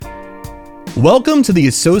Welcome to the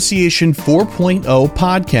Association 4.0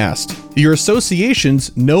 podcast, your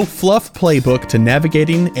association's no-fluff playbook to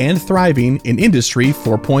navigating and thriving in Industry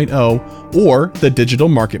 4.0 or the digital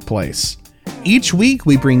marketplace. Each week,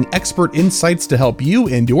 we bring expert insights to help you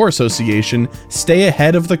and your association stay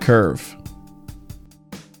ahead of the curve.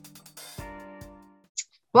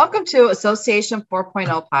 Welcome to Association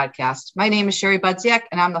 4.0 podcast. My name is Sherry Budziak,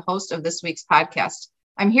 and I'm the host of this week's podcast.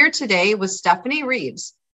 I'm here today with Stephanie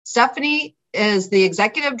Reeves. Stephanie is the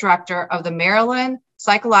executive director of the Maryland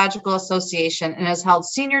Psychological Association and has held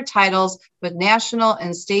senior titles with national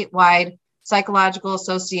and statewide psychological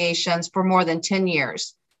associations for more than 10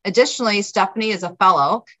 years. Additionally, Stephanie is a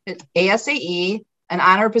fellow at ASAE, an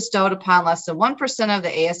honor bestowed upon less than 1% of the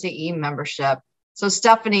ASAE membership. So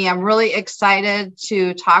Stephanie, I'm really excited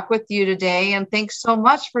to talk with you today, and thanks so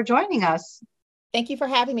much for joining us. Thank you for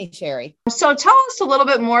having me, Sherry. So tell us a little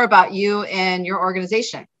bit more about you and your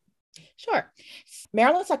organization. Sure.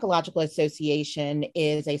 Maryland Psychological Association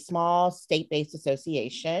is a small state-based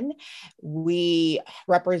association. We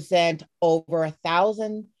represent over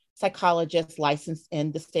 1,000 psychologists licensed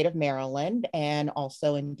in the state of Maryland and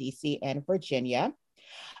also in DC and Virginia.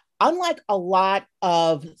 Unlike a lot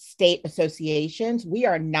of state associations, we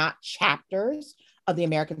are not chapters of the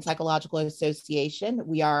American Psychological Association.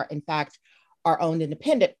 We are, in fact, our own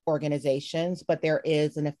independent organizations, but there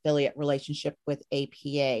is an affiliate relationship with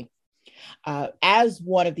APA. As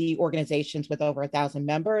one of the organizations with over 1,000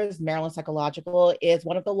 members, Maryland Psychological is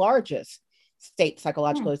one of the largest state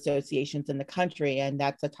psychological associations in the country. And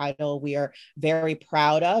that's a title we are very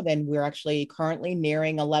proud of. And we're actually currently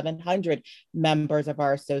nearing 1,100 members of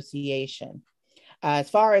our association. As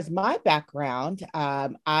far as my background,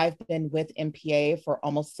 I've been with MPA for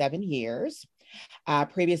almost 7 years.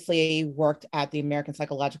 Previously worked at the American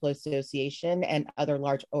Psychological Association and other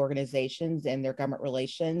large organizations in their government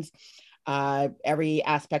relations. Every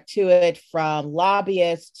aspect to it, from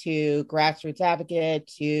lobbyist to grassroots advocate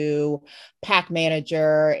to PAC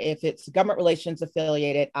manager. If it's government relations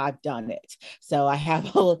affiliated, I've done it. So I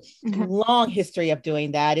have a long history of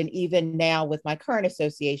doing that. And even now with my current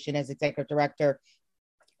association as executive director,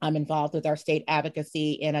 I'm involved with our state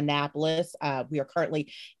advocacy in Annapolis. We are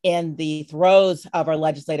currently in the throes of our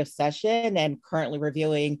legislative session and currently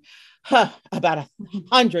reviewing about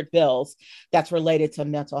 100 bills that's related to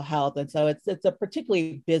mental health. And so it's a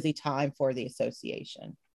particularly busy time for the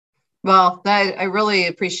association. Well, I really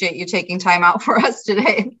appreciate you taking time out for us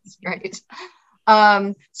today. It's great.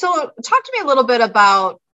 So talk to me a little bit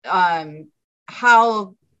about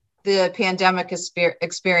how the pandemic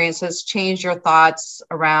experience has changed your thoughts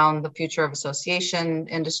around the future of association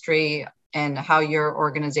industry and how your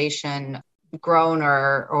organization grown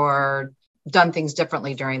or done things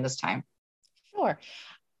differently during this time. Sure.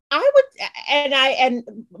 I would, and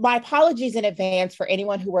my apologies in advance for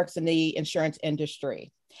anyone who works in the insurance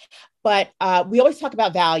industry, but we always talk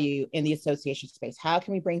about value in the association space. How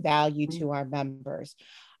can we bring value to our members?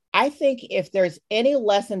 I think if there's any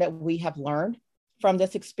lesson that we have learned from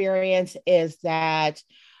this experience is that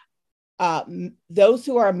those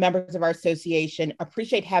who are members of our association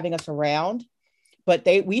appreciate having us around, but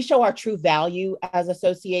we show our true value as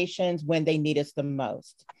associations when they need us the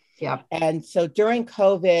most. Yeah. And so during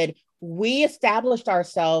COVID, we established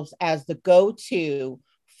ourselves as the go-to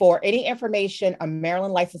for any information a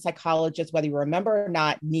Maryland licensed psychologist, whether you remember or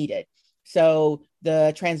not, needed. So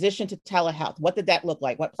the transition to telehealth, what did that look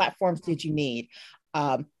like? What platforms did you need?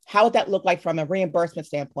 How would that look like from a reimbursement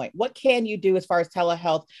standpoint? What can you do as far as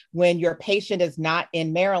telehealth when your patient is not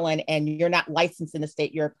in Maryland and you're not licensed in the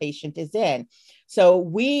state your patient is in? So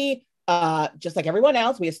we, just like everyone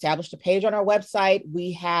else, we established a page on our website.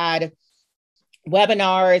 We had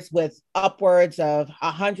webinars with upwards of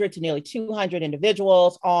 100 to nearly 200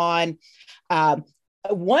 individuals on.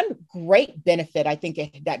 One great benefit, I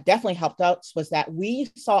think that definitely helped us, was that we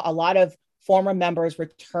saw a lot of former members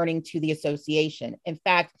returning to the association. In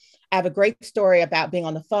fact, I have a great story about being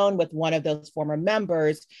on the phone with one of those former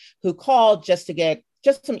members who called just to get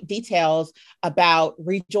just some details about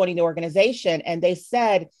rejoining the organization. And they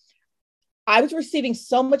said, I was receiving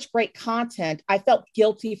so much great content, I felt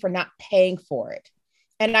guilty for not paying for it.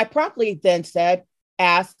 And I promptly then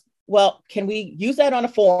asked, well, can we use that on a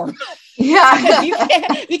form? Yeah.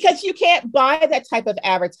 because you can't buy that type of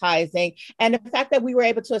advertising. And the fact that we were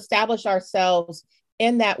able to establish ourselves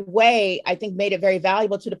in that way, I think made it very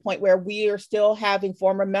valuable to the point where we are still having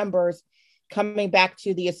former members coming back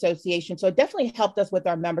to the association. So it definitely helped us with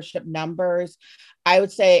our membership numbers, I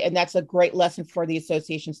would say. And that's a great lesson for the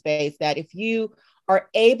association space, that if you are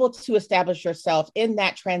able to establish yourself in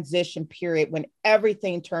that transition period when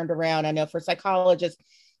everything turned around, I know for psychologists,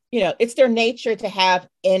 it's their nature to have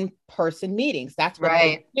in-person meetings. That's what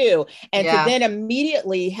right. they do. And to then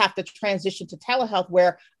immediately have to transition to telehealth,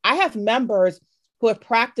 where I have members who have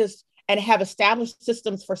practiced and have established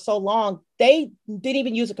systems for so long, they didn't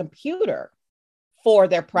even use a computer for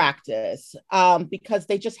their practice because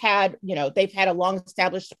they just had, they've had a long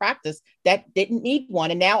established practice that didn't need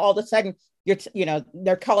one. And now all of a sudden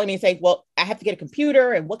they're calling me and saying, well, I have to get a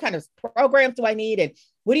computer, and what kind of programs do I need? And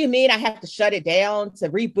what do you mean I have to shut it down to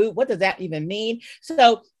reboot? What does that even mean?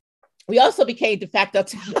 So we also became de facto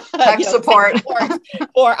tech support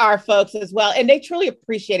for our folks as well. And they truly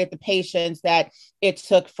appreciated the patience that it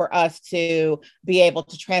took for us to be able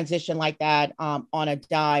to transition like that on a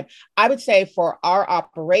dime. I would say for our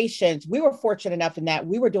operations, we were fortunate enough in that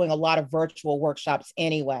we were doing a lot of virtual workshops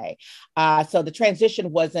anyway. So the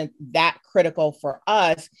transition wasn't that critical for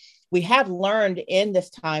us. We have learned in this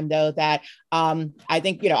time, though, that I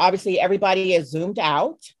think, obviously everybody is zoomed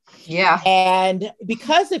out. Yeah. And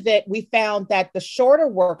because of it, we found that the shorter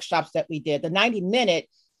workshops that we did, the 90-minute,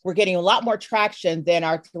 we're getting a lot more traction than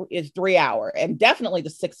our 3-hour, and definitely the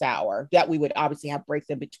 6-hour that we would obviously have breaks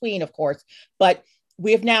in between, of course. But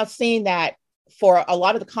we have now seen that for a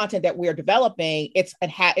lot of the content that we're developing, it's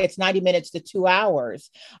 90 minutes to 2 hours.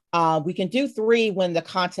 We can do 3 when the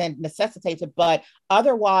content necessitates it, but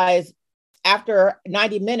otherwise, after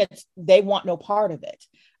 90 minutes, they want no part of it.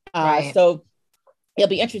 Right. So it'll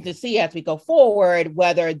be interesting to see as we go forward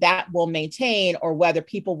whether that will maintain or whether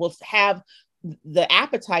people will have the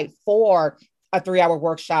appetite for a 3-hour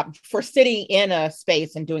workshop, for sitting in a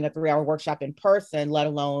space and doing a 3-hour workshop in person, let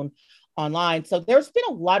alone online. So there's been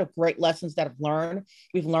a lot of great lessons that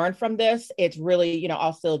we've learned from this. It's really,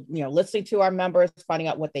 also, listening to our members, finding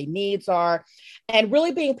out what their needs are, and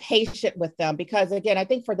really being patient with them. Because again, I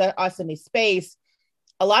think for us in the space,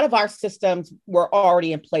 a lot of our systems were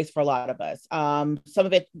already in place for a lot of us. Some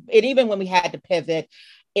of it, and even when we had to pivot,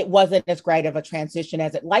 it wasn't as great of a transition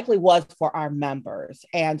as it likely was for our members.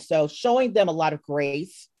 And so showing them a lot of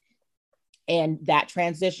grace in that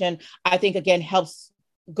transition, I think, again, helps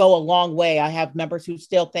go a long way. I have members who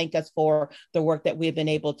still thank us for the work that we've been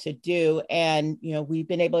able to do. And, we've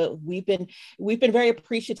been very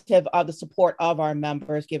appreciative of the support of our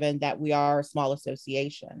members, given that we are a small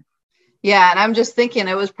association. Yeah. And I'm just thinking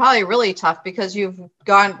it was probably really tough because you've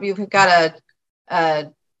got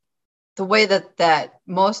the way that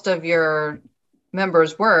most of your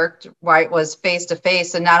members worked, right, was face to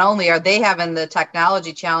face. And not only are they having the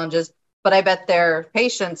technology challenges, but I bet their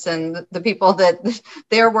patients and the people that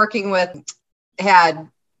they're working with had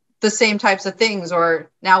the same types of things.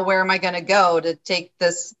 Or now where am I going to go to take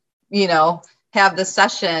this, have this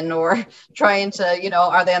session, or trying to,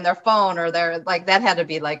 are they on their phone, or they're like, that had to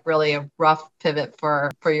be like really a rough pivot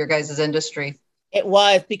for your guys' industry. It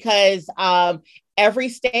was, because every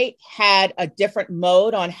state had a different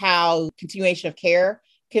mode on how continuation of care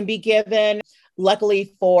can be given.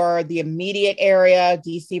 Luckily for the immediate area,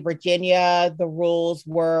 DC, Virginia, the rules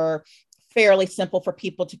were fairly simple for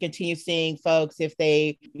people to continue seeing folks. If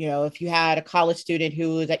you had a college student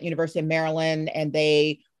who was at University of Maryland and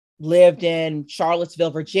they lived in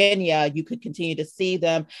Charlottesville, Virginia, you could continue to see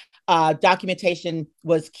them. Documentation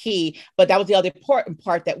was key, but that was the other important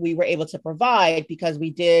part that we were able to provide, because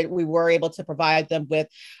we were able to provide them with,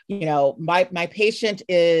 my patient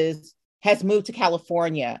has moved to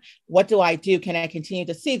California. What do I do? Can I continue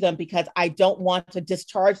to see them? Because I don't want to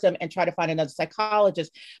discharge them and try to find another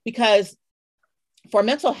psychologist. Because for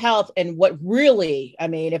mental health, and what really,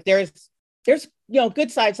 if there's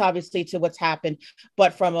good sides obviously to what's happened,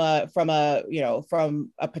 but from a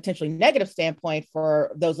potentially negative standpoint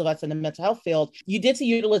for those of us in the mental health field, you did see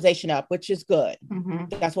utilization up, which is good.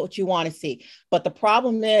 Mm-hmm. That's what you want to see. But the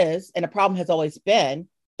problem is, and the problem has always been,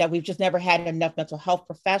 that we've just never had enough mental health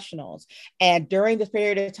professionals. And during this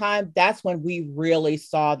period of time, that's when we really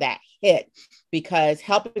saw that hit, because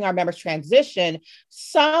helping our members transition,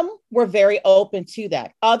 some were very open to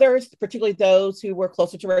that. Others, particularly those who were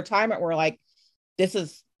closer to retirement, were like, this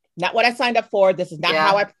is not what I signed up for. This is not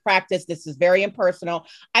how I practice. This is very impersonal.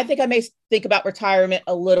 I think I may think about retirement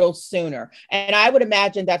a little sooner. And I would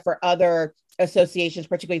imagine that for other associations,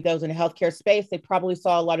 particularly those in the healthcare space, they probably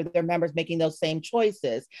saw a lot of their members making those same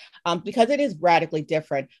choices, because it is radically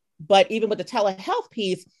different. But even with the telehealth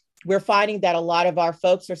piece, we're finding that a lot of our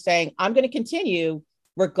folks are saying, I'm going to continue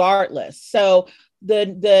regardless. So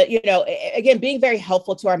again, being very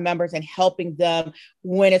helpful to our members and helping them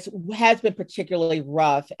when it has been particularly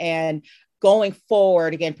rough. And going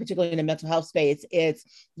forward, again, particularly in the mental health space,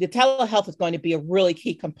 the telehealth is going to be a really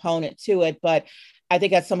key component to it. But I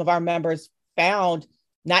think as some of our members found,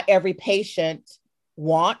 not every patient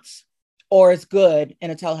wants or is good in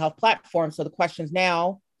a telehealth platform. So the questions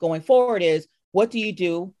now going forward is, what do you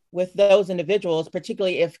do with those individuals,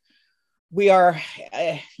 particularly if we are,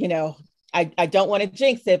 I don't want to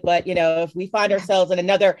jinx it, but, if we find ourselves in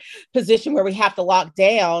another position where we have to lock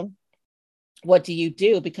down, what do you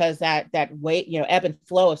do? Because that way, ebb and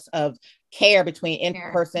flow of care between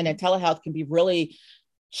in-person and telehealth can be really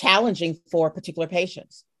challenging for particular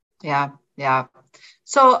patients. Yeah. Yeah.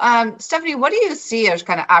 So, Stephanie, what do you see as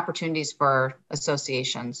kind of opportunities for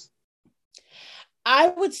associations? I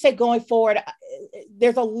would say going forward,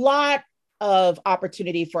 there's a lot of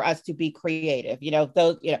opportunity for us to be creative.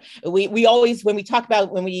 We always, when we talk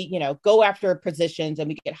about, when we, go after positions and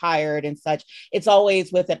we get hired and such, it's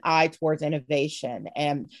always with an eye towards innovation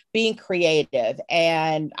and being creative.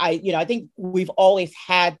 And I think we've always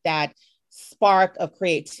had that spark of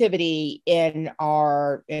creativity in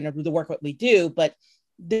the work that we do. But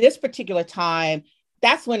this particular time,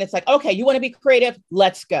 that's when it's like, okay, you want to be creative?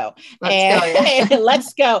 Let's go.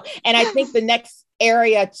 Let's go. And I think the next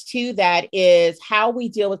area to that is how we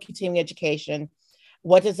deal with continuing education.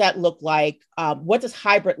 What does that look like? What does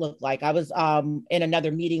hybrid look like? I was in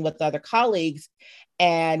another meeting with other colleagues,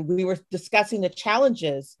 and we were discussing the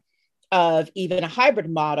challenges of even a hybrid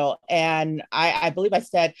model. And I believe I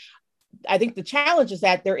said, I think the challenge is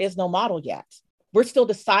that there is no model yet. We're still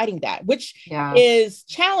deciding that, which is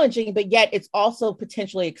challenging, but yet it's also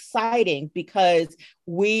potentially exciting because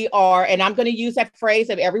we are, and I'm going to use that phrase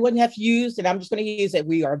that everyone has used, and I'm just going to use it.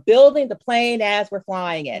 We are building the plane as we're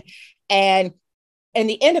flying it. And in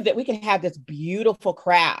the end of it, we can have this beautiful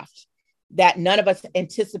craft that none of us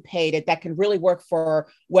anticipated that can really work for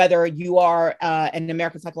whether you are an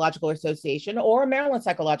American Psychological Association or a Maryland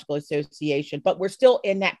Psychological Association, but we're still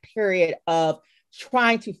in that period of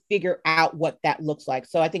trying to figure out what that looks like.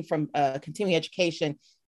 So I think from continuing education,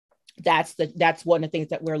 that's one of the things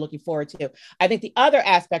that we're looking forward to. I think the other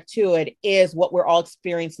aspect to it is what we're all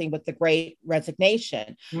experiencing with the Great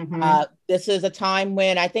Resignation. Mm-hmm. This is a time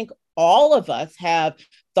when I think all of us have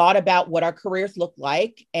thought about what our careers look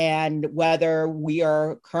like and whether we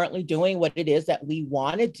are currently doing what it is that we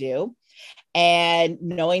want to do. And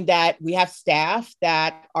knowing that we have staff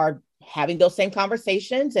that are having those same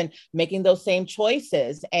conversations and making those same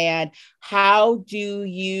choices. And how do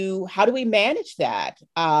we manage that?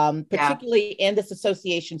 Particularly in this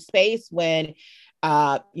association space when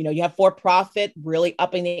you have for-profit really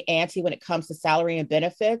upping the ante when it comes to salary and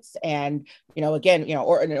benefits. And,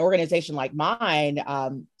 or an organization like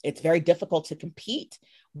mine, it's very difficult to compete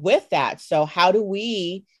with that. So how do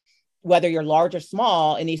we, whether you're large or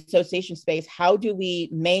small in the association space, how do we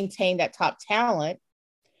maintain that top talent?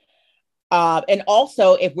 And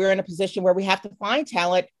also, if we're in a position where we have to find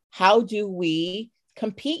talent, how do we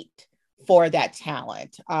compete for that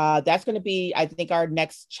talent? That's going to be, I think, our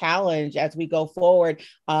next challenge as we go forward.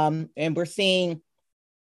 And we're seeing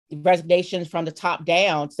resignations from the top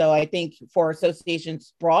down. So I think for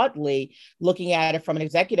associations broadly, looking at it from an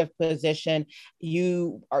executive position,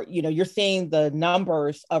 you're seeing the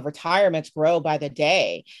numbers of retirements grow by the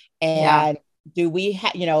day. And do you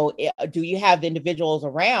have the individuals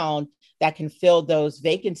around that can fill those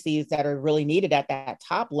vacancies that are really needed at that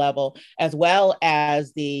top level, as well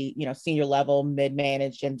as the senior level,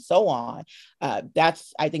 mid-managed, and so on. I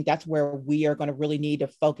think that's where we are going to really need to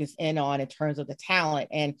focus in on in terms of the talent,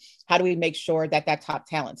 and how do we make sure that top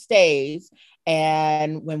talent stays?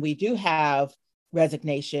 And when we do have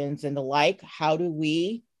resignations and the like, how do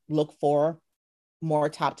we look for more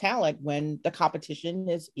top talent when the competition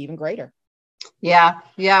is even greater? Yeah.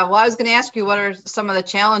 Well, I was going to ask you, what are some of the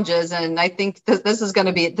challenges? And I think this is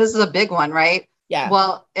a big one, right? Yeah.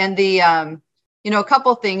 Well, and the, a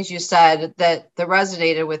couple of things you said that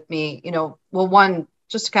resonated with me, one,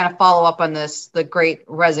 just to kind of follow up on this, the Great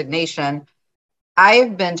Resignation.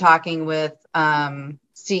 I've been talking with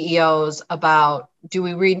CEOs about, do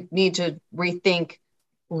we need to rethink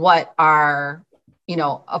what our,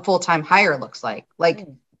 a full-time hire looks like?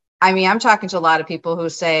 I'm talking to a lot of people who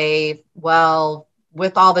say, well,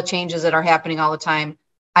 with all the changes that are happening all the time,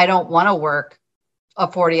 I don't want to work a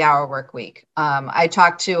 40-hour work week. I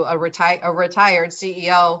talked to a retired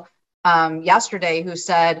CEO yesterday who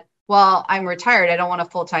said, well, I'm retired. I don't want a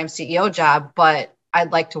full-time CEO job, but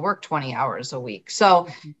I'd like to work 20 hours a week. So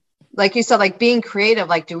like you said, being creative,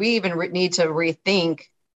 do we even need to rethink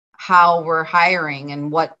how we're hiring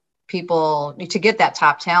and what people need to get that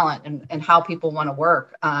top talent and how people want to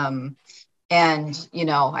work. I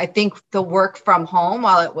think the work from home,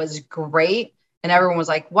 while it was great and everyone was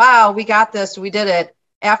like, wow, we got this, we did it.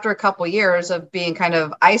 After a couple of years of being kind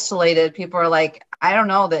of isolated, people are like, I don't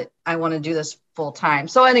know that I want to do this full time.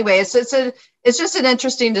 So anyway, it's it's just an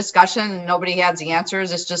interesting discussion and nobody has the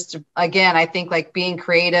answers. It's just, again, I think like being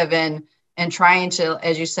creative and trying to,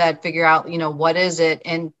 as you said, figure out, what is it,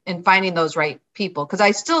 and finding those right people. Because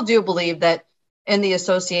I still do believe that in the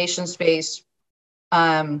association space,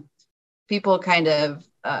 people kind of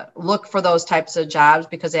look for those types of jobs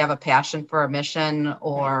because they have a passion for a mission,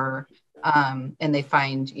 or and they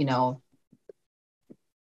find,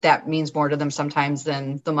 that means more to them sometimes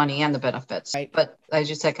than the money and the benefits. Right. But as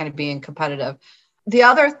you said, kind of being competitive. The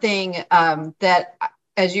other thing that,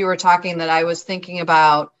 as you were talking, that I was thinking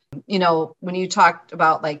about, when you talked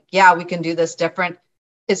about like, yeah, we can do this different,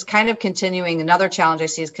 it's kind of continuing. Another challenge I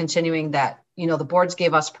see is continuing that, the boards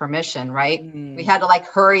gave us permission, right? Mm. We had to like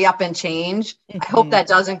hurry up and change. I hope that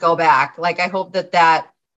doesn't go back. Like, I hope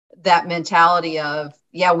that mentality of,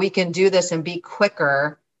 yeah, we can do this and be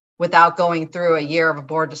quicker without going through a year of a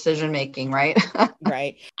board decision making, right?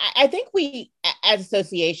 Right. I think we, as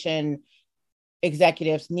association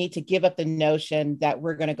executives, need to give up the notion that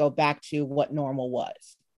we're going to go back to what normal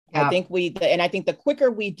was. Yeah. I think the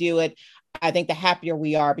quicker we do it, I think the happier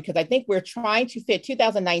we are, because I think we're trying to fit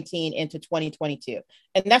 2019 into 2022,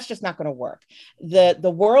 and that's just not going to work. The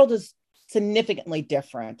world is significantly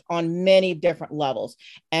different on many different levels,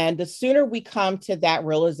 and the sooner we come to that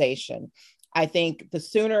realization, I think the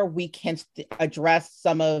sooner we can address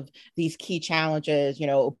some of these key challenges.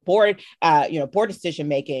 Board decision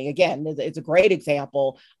making, again, it's a great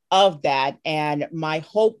example of that. And my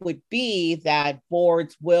hope would be that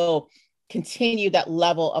boards will continue that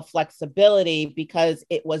level of flexibility, because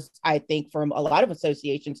it was, I think, from a lot of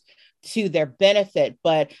associations, to their benefit.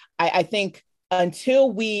 But I think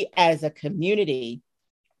until we as a community,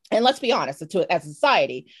 and let's be honest, as a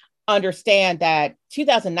society, understand that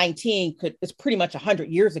 2019 is pretty much 100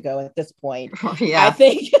 years ago at this point. Yeah. I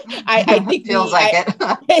think feels like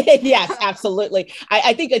it. Yes, absolutely.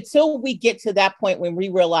 I think until we get to that point when we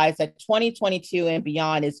realize that 2022 and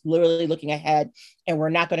beyond is literally looking ahead, and we're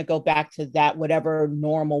not going to go back to that, whatever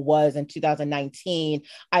normal was in 2019,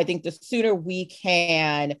 I think the sooner we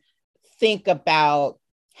can think about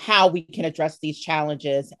how we can address these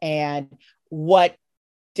challenges and what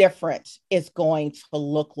different is going to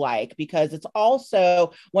look like. Because it's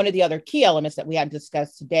also one of the other key elements that we had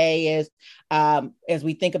discussed today is, as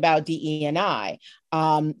we think about DE&I,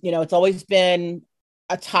 it's always been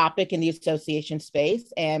a topic in the association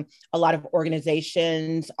space, and a lot of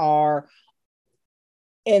organizations are,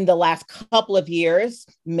 in the last couple of years,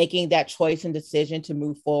 making that choice and decision to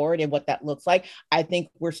move forward and what that looks like. I think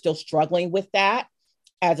we're still struggling with that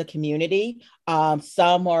as a community.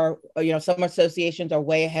 Some associations are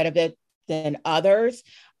way ahead of it than others.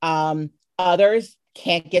 Others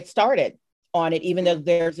can't get started on it, even though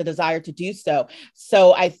there's a desire to do so.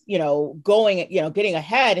 So getting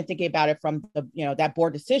ahead and thinking about it from the, that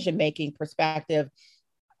board decision-making perspective,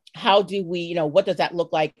 how do we, what does that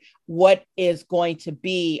look like? What is going to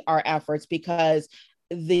be our efforts? Because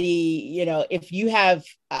if you have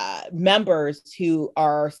members who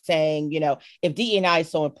are saying, if DE&I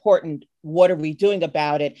is so important, what are we doing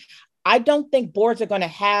about it? I don't think boards are going to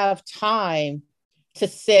have time to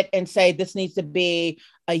sit and say, this needs to be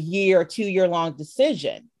a year or 2 year long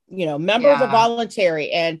decision. Members are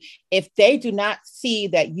voluntary. And if they do not see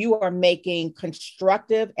that you are making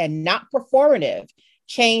constructive and not performative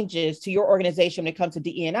changes to your organization when it comes to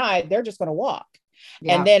DE&I, they're just going to walk.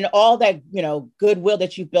 Yeah. And then all that, goodwill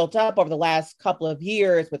that you've built up over the last couple of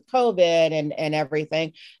years with COVID and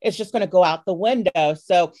everything, it's just going to go out the window.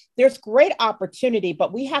 So there's great opportunity,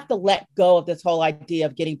 but we have to let go of this whole idea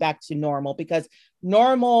of getting back to normal, because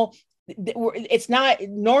it's not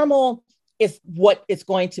normal is what it's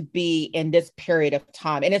going to be in this period of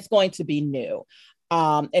time. And it's going to be new,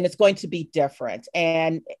 and it's going to be different.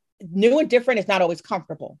 And new and different is not always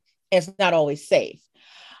comfortable. It's not always safe.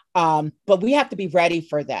 But we have to be ready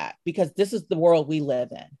for that, because this is the world we live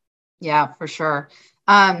in. Yeah, for sure.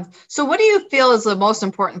 So what do you feel is the most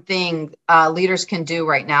important thing leaders can do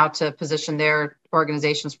right now to position their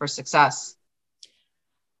organizations for success?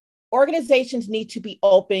 Organizations need to be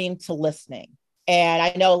open to listening. And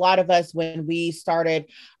I know a lot of us, when we started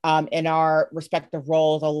in our respective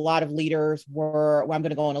roles, a lot of leaders were, well, I'm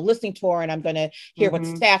going to go on a listening tour and I'm going to hear what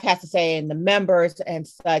staff has to say and the members and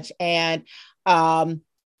such. And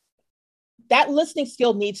that listening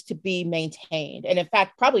skill needs to be maintained. And in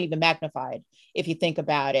fact, probably even magnified if you think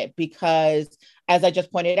about it, because as I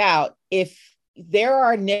just pointed out, if there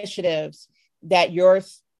are initiatives that your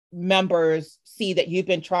members see that you've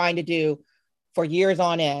been trying to do for years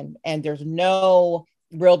on end, and there's no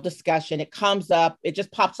real discussion, it comes up, it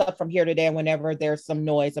just pops up from here to there whenever there's some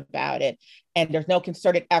noise about it, and there's no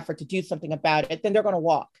concerted effort to do something about it, then they're going to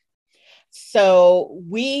walk. So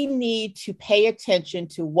we need to pay attention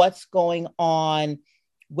to what's going on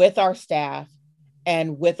with our staff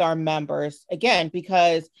and with our members, again,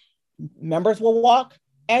 because members will walk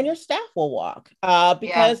and your staff will walk,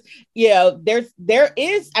 because there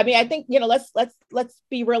is, I mean, I think, let's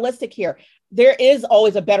be realistic here. There is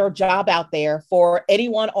always a better job out there for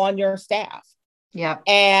anyone on your staff. Yeah.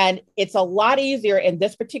 And it's a lot easier in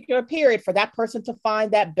this particular period for that person to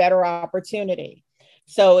find that better opportunity.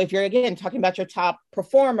 So if you're, again, talking about your top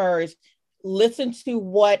performers, listen to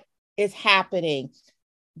what is happening.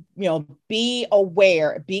 Be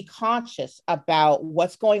aware, be conscious about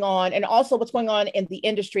what's going on, and also what's going on in the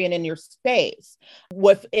industry and in your space.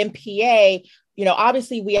 With MPA,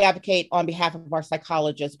 obviously we advocate on behalf of our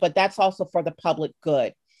psychologists, but that's also for the public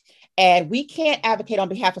good. And we can't advocate on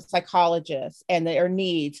behalf of psychologists and their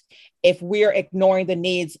needs if we're ignoring the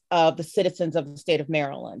needs of the citizens of the state of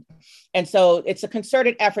Maryland. And so it's a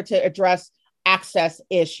concerted effort to address access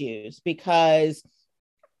issues, because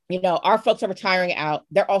our folks are retiring out.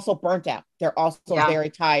 They're also burnt out. They're also very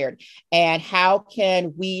tired. And how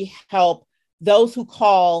can we help those who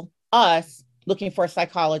call us looking for a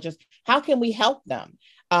psychologist? How can we help them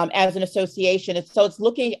as an association? And so it's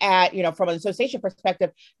looking at, from an association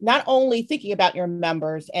perspective, not only thinking about your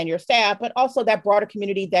members and your staff, but also that broader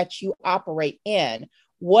community that you operate in.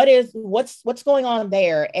 What's going on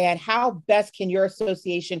there, and how best can your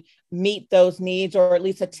association meet those needs, or at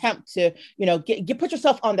least attempt to, put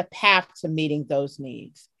yourself on the path to meeting those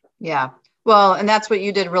needs? Yeah. Well, and that's what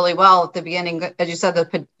you did really well at the beginning. As you said,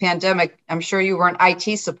 the pandemic, I'm sure you weren't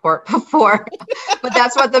IT support before, but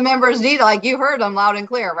that's what the members need. Like, you heard them loud and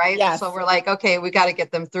clear, right? Yes. So we're like, okay, we got to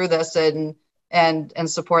get them through this and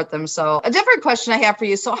support them. So a different question I have for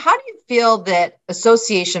you. So how do you feel that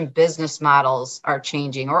association business models are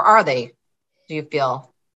changing, or are they, do you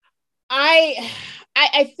feel? I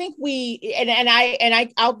think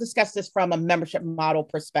I'll discuss this from a membership model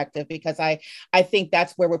perspective, because I think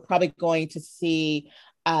that's where we're probably going to see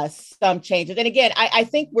some changes. And again, I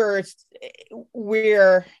think we're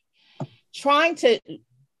trying to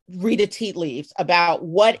read the tea leaves about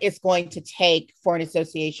what it's going to take for an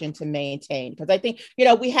association to maintain. Because I think,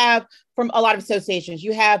 we have, from a lot of associations,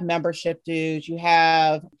 you have membership dues, you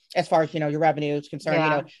have, as far as, your revenue is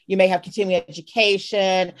concerned, you may have continuing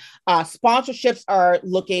education. Sponsorships are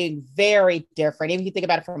looking very different. Even if you think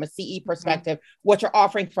about it from a CE perspective, what you're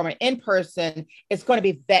offering from an in-person is going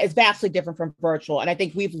to be is vastly different from virtual. And I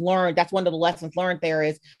think we've learned, that's one of the lessons learned there,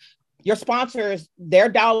 is your sponsors, their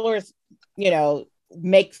dollars,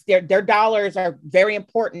 makes their dollars are very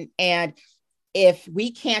important. And if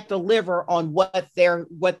we can't deliver on what they're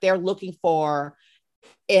looking for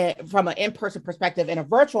from an in-person perspective in a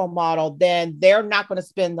virtual model, then they're not going to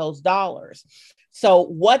spend those dollars. So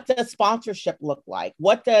what does sponsorship look like?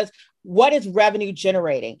 What is revenue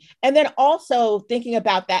generating? And then also thinking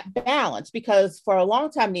about that balance, because for a long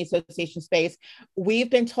time in the association space, we've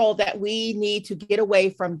been told that we need to get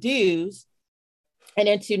away from dues and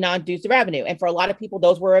into non-dues revenue. And for a lot of people,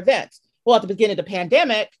 those were events. Well, at the beginning of the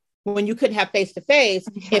pandemic, when you couldn't have face-to-face,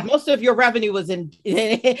 if most of your revenue was in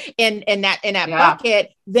that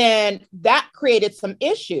bucket, then that created some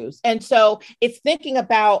issues. And so it's thinking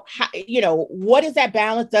about how, what is that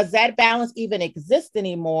balance? Does that balance even exist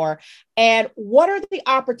anymore? And what are the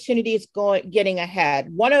opportunities getting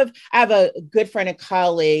ahead? I have a good friend and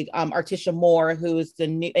colleague, Artisha Moore, who is the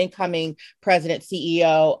new incoming president,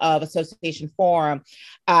 CEO of Association Forum.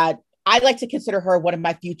 I like to consider her one of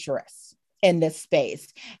my futurists in this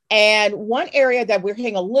space. And one area that we're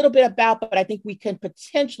hearing a little bit about, but I think we can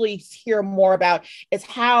potentially hear more about, is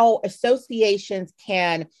how associations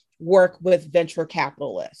can work with venture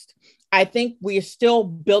capitalists. I think we are still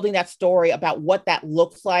building that story about what that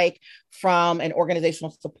looks like from an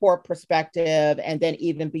organizational support perspective, and then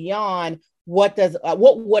even beyond, what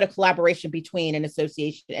would a collaboration between an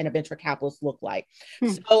association and a venture capitalist look like?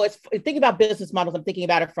 So it's thinking about business models. I'm thinking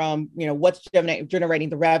about it from, what's generating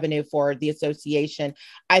the revenue for the association.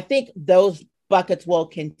 I think those buckets will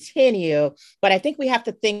continue, but I think we have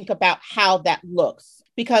to think about how that looks,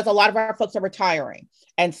 because a lot of our folks are retiring.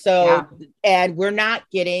 And so, and we're not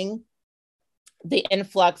getting the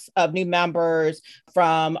influx of new members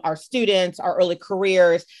from our students, our early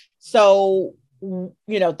careers. So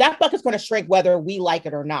that bucket's going to shrink whether we like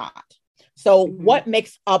it or not. So what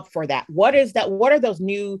makes up for that? What are those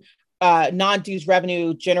new non-dues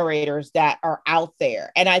revenue generators that are out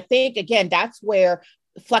there? And I think, again, that's where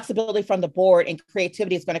flexibility from the board and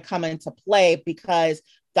creativity is going to come into play, because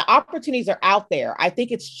the opportunities are out there. I think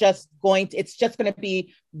it's just going to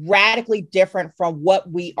be radically different from what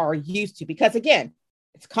we are used to, because again,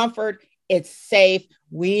 it's comfort, it's safe.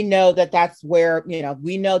 We know that that's where,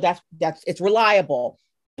 we know that's it's reliable.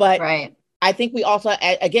 But right. I think we also,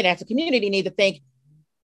 again, as a community, need to think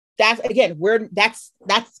that's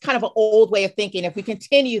kind of an old way of thinking. If we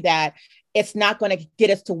continue that, it's not going to get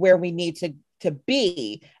us to where we need to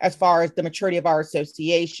be as far as the maturity of our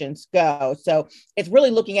associations go. So it's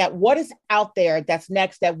really looking at what is out there that's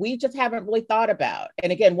next that we just haven't really thought about.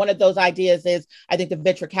 And again, one of those ideas is, I think, the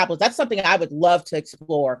venture capitalists. That's something I would love to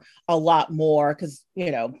explore a lot more, because,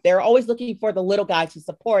 they're always looking for the little guy to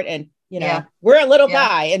support. And, we're a little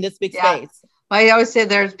guy in this big space. I always say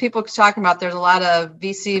there's people talking about there's a lot of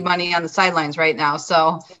VC money on the sidelines right now.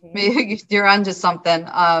 So maybe you're onto something.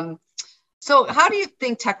 So how do you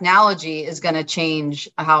think technology is going to change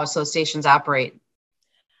how associations operate?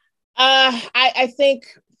 I think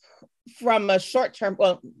from a short-term,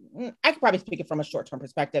 I could probably speak it from a short-term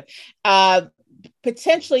perspective,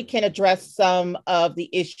 potentially can address some of the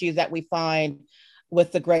issues that we find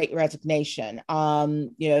with the Great Resignation.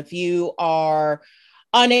 If you are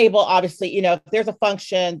unable, obviously, if there's a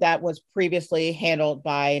function that was previously handled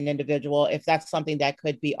by an individual, if that's something that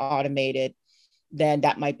could be automated, then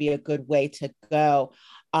that might be a good way to go.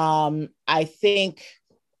 I think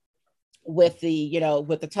with the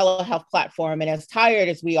telehealth platform, and as tired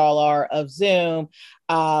as we all are of Zoom,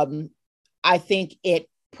 I think it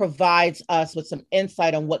provides us with some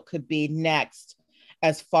insight on what could be next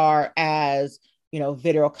as far as,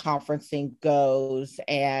 video conferencing goes,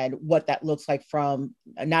 and what that looks like from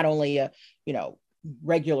not only a,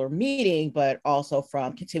 regular meeting, but also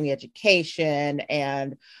from continuing education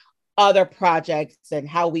and other projects, and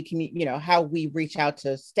how we can, how we reach out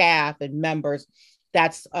to staff and members.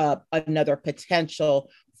 That's another potential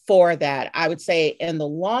for that. I would say in the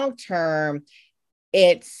long term,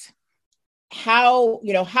 it's how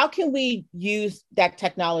can we use that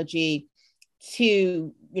technology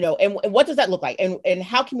to, and what does that look like? And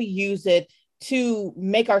how can we use it to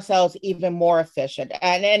make ourselves even more efficient?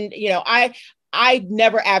 And I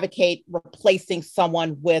never advocate replacing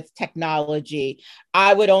someone with technology.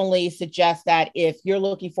 I would only suggest that if you're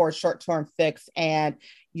looking for a short-term fix and,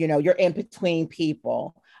 you're in between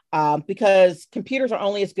people, because computers are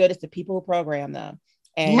only as good as the people who program them.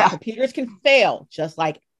 And computers can fail just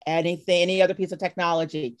like any other piece of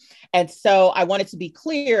technology. And so I wanted to be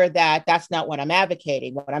clear that that's not what I'm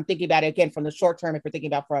advocating. What I'm thinking about, again, from the short term, if we're thinking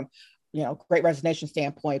about from, Great Resignation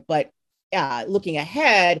standpoint, but looking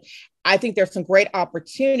ahead, I think there's some great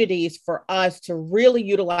opportunities for us to really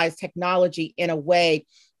utilize technology in a way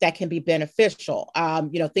that can be beneficial.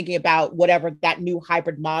 Thinking about whatever that new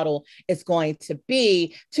hybrid model is going to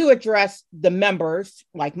be, to address the members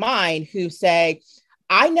like mine who say,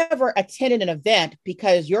 I never attended an event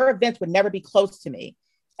because your events would never be close to me.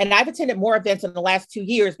 And I've attended more events in the last 2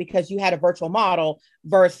 years because you had a virtual model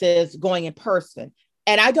versus going in person.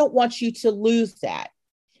 And I don't want you to lose that.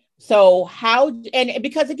 So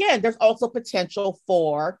because again, there's also potential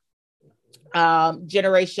for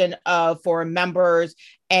generation for members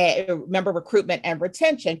and member recruitment and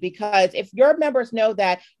retention, because if your members know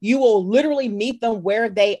that you will literally meet them where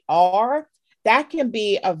they are, that can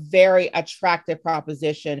be a very attractive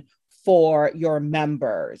proposition for your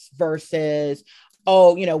members versus,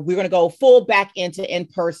 we're going to go full back into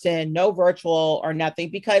in-person, no virtual or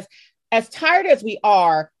nothing, because as tired as we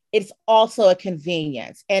are, it's also a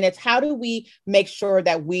convenience. And it's how do we make sure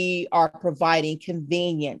that we are providing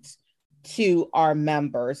convenience to our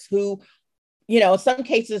members who, in some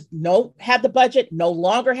cases no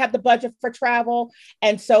longer have the budget for travel.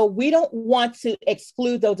 And so we don't want to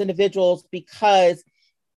exclude those individuals because,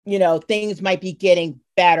 things might be getting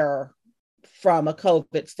better from a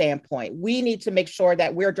COVID standpoint. We need to make sure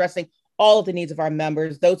that we're addressing all of the needs of our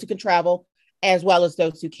members, those who can travel, as well as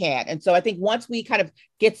those who can't. And so I think once we kind of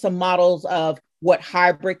get some models of what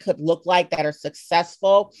hybrid could look like that are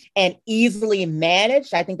successful and easily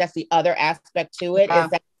managed, I think that's the other aspect to it, is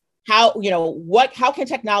that how can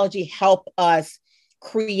technology help us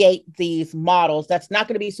create these models that's not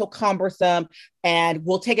going to be so cumbersome, and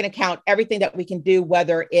we'll take into account everything that we can do,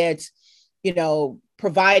 whether it's,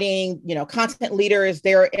 providing, content leaders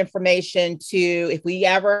their information to, if we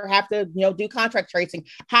ever have to, do contract tracing,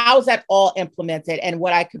 how's that all implemented? And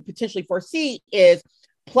what I could potentially foresee is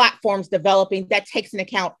platforms developing that takes into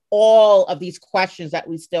account all of these questions that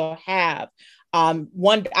we still have. I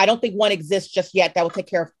don't think one exists just yet that will take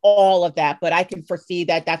care of all of that, but I can foresee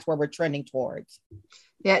that that's where we're trending towards.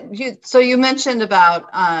 Yeah. So you mentioned about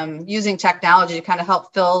using technology to kind of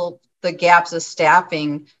help fill the gaps of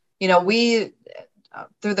staffing. We,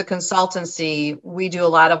 through the consultancy, we do a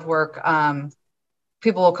lot of work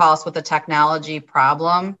people will call us with a technology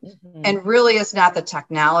problem. Mm-hmm. And really it's not the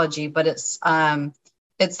technology, but it's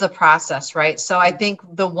the process, right? So I think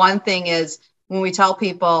the one thing is when we tell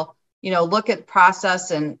people, look at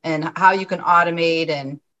process and how you can automate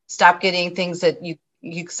and stop getting things that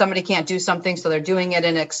somebody can't do something, so they're doing it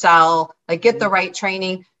in Excel, like get the right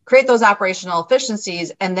training, create those operational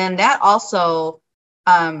efficiencies. And then that also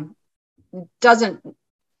doesn't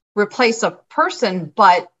replace a person,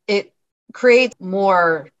 but it creates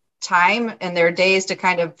more time in their days to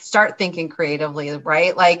kind of start thinking creatively,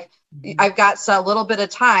 right? Like I've got a little bit of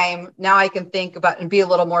time now, I can think about and be a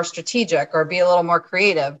little more strategic or be a little more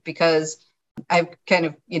creative because I've kind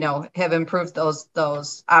of, have improved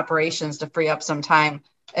those operations to free up some time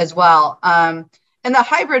as well. And the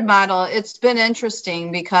hybrid model, it's been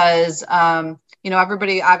interesting because,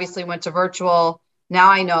 everybody obviously went to virtual. Now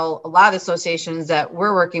I know a lot of associations that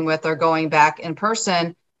we're working with are going back in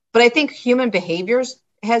person, but I think human behaviors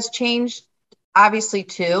has changed obviously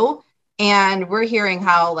too. And we're hearing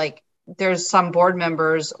how like there's some board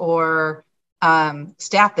members or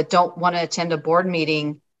staff that don't want to attend a board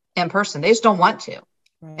meeting in person. They just don't want to.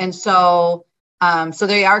 Right. And so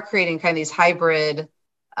they are creating kind of these hybrid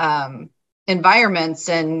environments.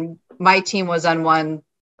 And my team was on one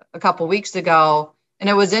a couple of weeks ago. And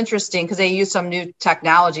it was interesting because they used some new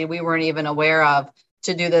technology we weren't even aware of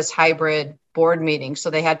to do this hybrid board meeting. So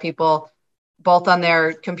they had people both on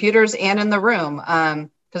their computers and in the room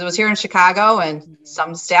because it was here in Chicago and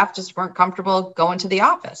some staff just weren't comfortable going to the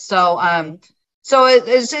office. So so it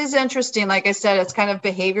is interesting. Like I said, it's kind of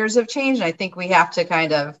behaviors have changed. I think we have to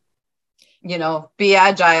kind of, be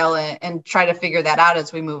agile and try to figure that out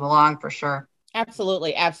as we move along for sure.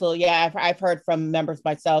 Absolutely. Absolutely. Yeah. I've heard from members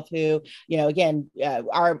myself who, again,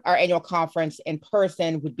 our annual conference in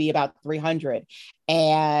person would be about 300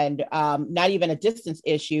 and not even a distance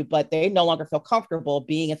issue, but they no longer feel comfortable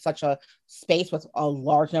being in such a space with a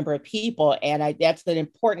large number of people. And that's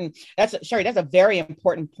a very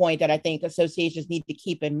important point that I think associations need to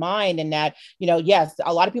keep in mind. And that, yes,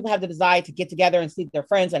 a lot of people have the desire to get together and see their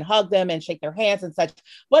friends and hug them and shake their hands and such.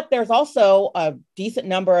 But there's also a decent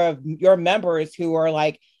number of your members who are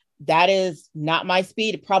like, that is not my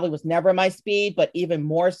speed. It probably was never my speed, but even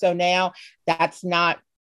more so now, that's not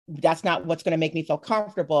what's going to make me feel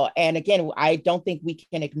comfortable. And again, I don't think we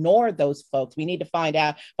can ignore those folks. We need to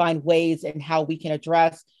find ways in how we can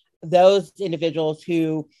address those individuals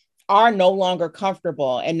who are no longer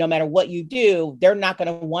comfortable. And no matter what you do, they're not going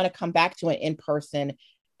to want to come back to an in-person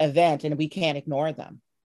event, and we can't ignore them.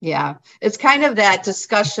 Yeah, it's kind of that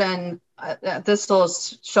discussion. This will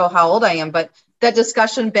show how old I am, but that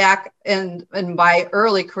discussion back in my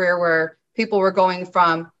early career where people were going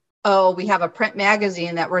from, oh, we have a print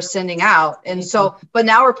magazine that we're sending out. And so, but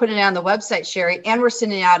now we're putting it on the website, Sherry, and we're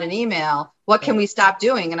sending out an email. What can we stop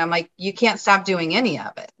doing? And I'm like, you can't stop doing any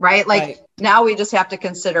of it, right? Like now we just have to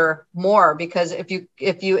consider more, because if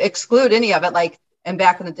you exclude any of it, like, and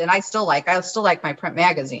back in the day, and I still like my print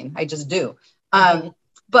magazine. I just do.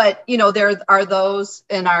 But there are those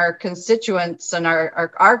in our constituents and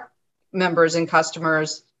our members and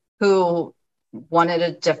customers who wanted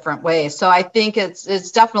a different way. So I think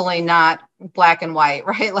it's definitely not black and white,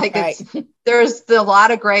 right? Like there's a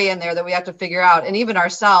lot of gray in there that we have to figure out. And even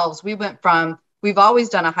ourselves, we've always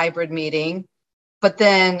done a hybrid meeting, but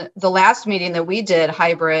then the last meeting that we did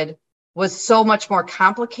hybrid was so much more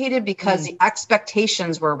complicated because the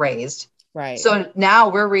expectations were raised. Right. So now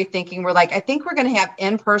we're rethinking, we're like, I think we're going to have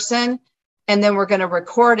in person and then we're going to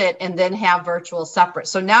record it and then have virtual separate.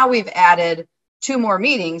 So now we've added 2 more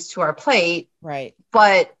meetings to our plate. Right.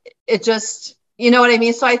 But it just, you know what I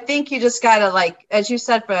mean? So I think you just got to, like, as you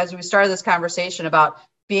said, as we started this conversation about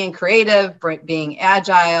being creative, being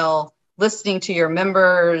agile, listening to your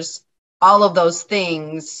members, all of those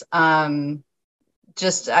things,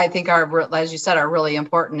 just, I think as you said, are really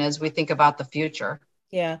important as we think about the future.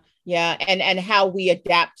 Yeah. Yeah. And how we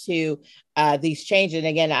adapt to these changes. And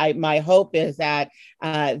again, my hope is that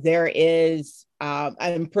there is,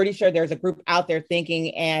 I'm pretty sure there's a group out there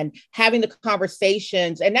thinking and having the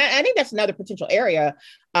conversations. And I think that's another potential area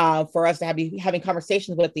for us to be having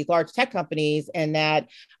conversations with these large tech companies, and that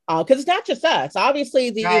because it's not just us.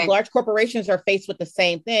 Obviously, these large corporations are faced with the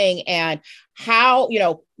same thing. And how,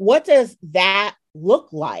 what does that look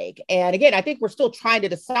like? And again, I think we're still trying to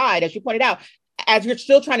decide, as you pointed out, as you're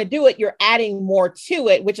still trying to do it, you're adding more to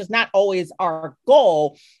it, which is not always our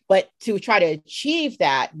goal, but to try to achieve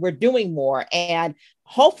that, we're doing more. And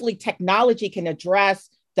hopefully technology can address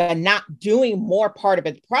the not doing more part of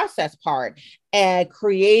it, the process part, and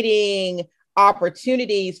creating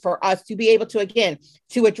opportunities for us to be able to, again,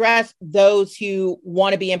 to address those who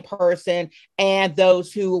want to be in person and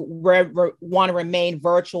those who want to remain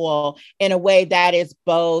virtual in a way that is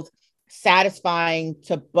both satisfying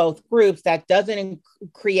to both groups, that doesn't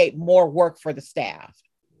create more work for the staff.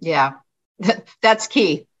 Yeah, that's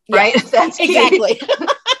key, right? Yes, that's key. Exactly.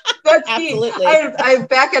 That's absolutely.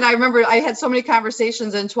 I remember I had so many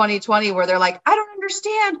conversations in 2020 where they're like, I don't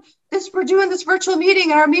understand this. We're doing this virtual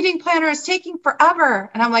meeting and our meeting planner is taking forever.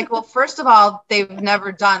 And I'm like, well, first of all, they've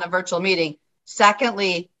never done a virtual meeting.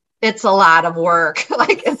 Secondly, it's a lot of work.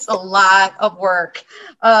 Like, it's a lot of work.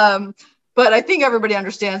 But I think everybody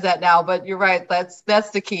understands that now. But you're right.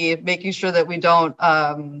 That's the key, making sure that we don't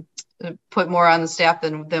put more on the staff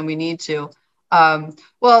than we need to.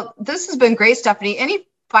 Well, this has been great, Stephanie. Any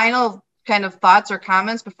final kind of thoughts or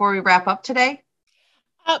comments before we wrap up today?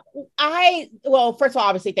 Well, first of all,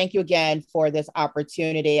 obviously, thank you again for this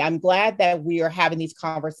opportunity. I'm glad that we are having these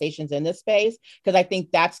conversations in this space, because I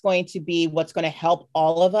think that's going to be what's going to help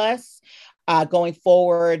all of us going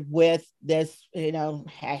forward with this,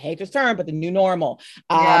 I hate this term, but the new normal.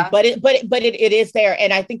 But it is there.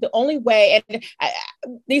 And I think the only way, and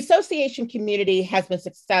the association community has been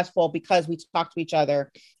successful because we talk to each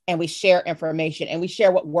other and we share information and we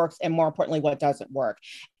share what works and, more importantly, what doesn't work.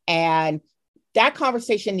 And that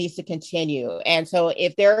conversation needs to continue. And so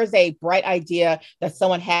if there is a bright idea that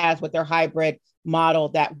someone has with their hybrid model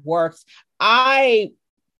that works, I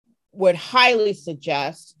would highly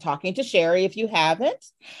suggest talking to Sherry if you haven't,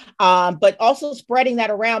 but also spreading that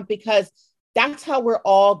around, because that's how we're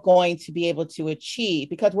all going to be able to achieve,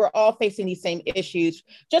 because we're all facing these same issues,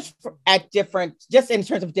 just in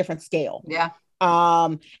terms of different scale. Yeah.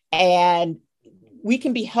 And we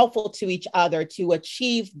can be helpful to each other to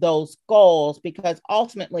achieve those goals, because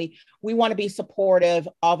ultimately we want to be supportive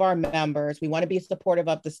of our members. We want to be supportive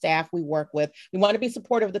of the staff we work with. We want to be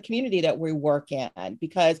supportive of the community that we work in,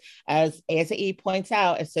 because as ASAE points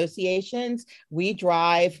out, associations, we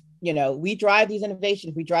drive these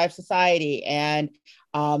innovations, we drive society, and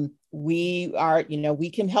we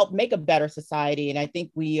can help make a better society. And I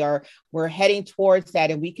think we're heading towards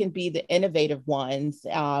that, and we can be the innovative ones,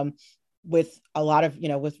 with a lot of,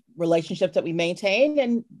 with relationships that we maintain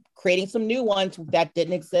and creating some new ones that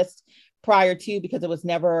didn't exist prior to, because it was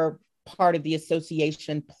never part of the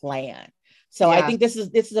association plan. So yeah. I think this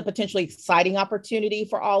is a potentially exciting opportunity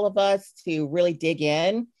for all of us to really dig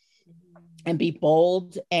in and be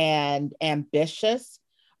bold and ambitious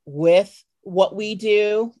with what we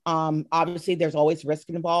do. Obviously, there's always risk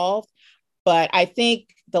involved, but I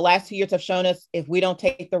think the last 2 years have shown us if we don't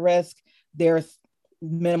take the risk, there's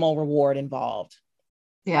minimal reward involved.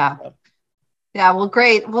 Yeah. Yeah. Well,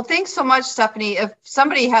 great. Well, thanks so much, Stephanie. If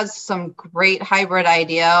somebody has some great hybrid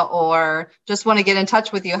idea or just want to get in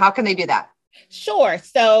touch with you, how can they do that? Sure.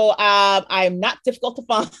 So I'm not difficult to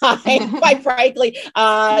find, quite frankly.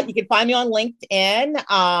 You can find me on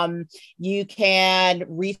LinkedIn. You can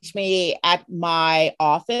reach me at my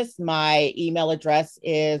office. My email address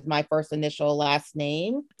is my first initial last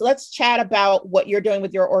name. So let's chat about what you're doing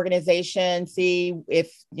with your organization. See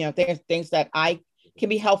if there's things that I can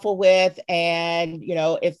be helpful with. And,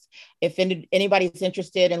 if anybody's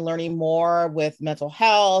interested in learning more with mental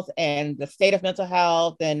health and the state of mental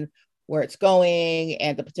health and where it's going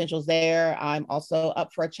and the potentials there, I'm also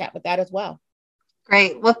up for a chat with that as well.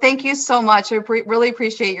 Great. Well, thank you so much. I really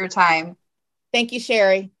appreciate your time. Thank you,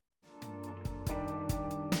 Sherry.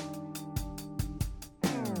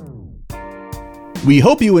 We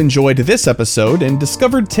hope you enjoyed this episode and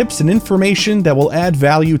discovered tips and information that will add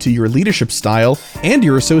value to your leadership style and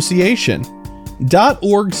your association.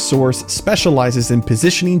 .org Source specializes in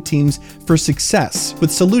positioning teams for success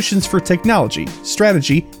with solutions for technology,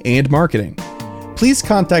 strategy, and marketing. Please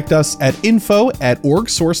contact us at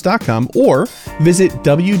info@orgsource.com or visit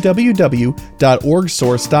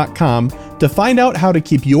www.orgsource.com to find out how to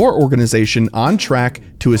keep your organization on track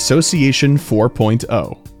to Association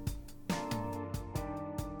 4.0.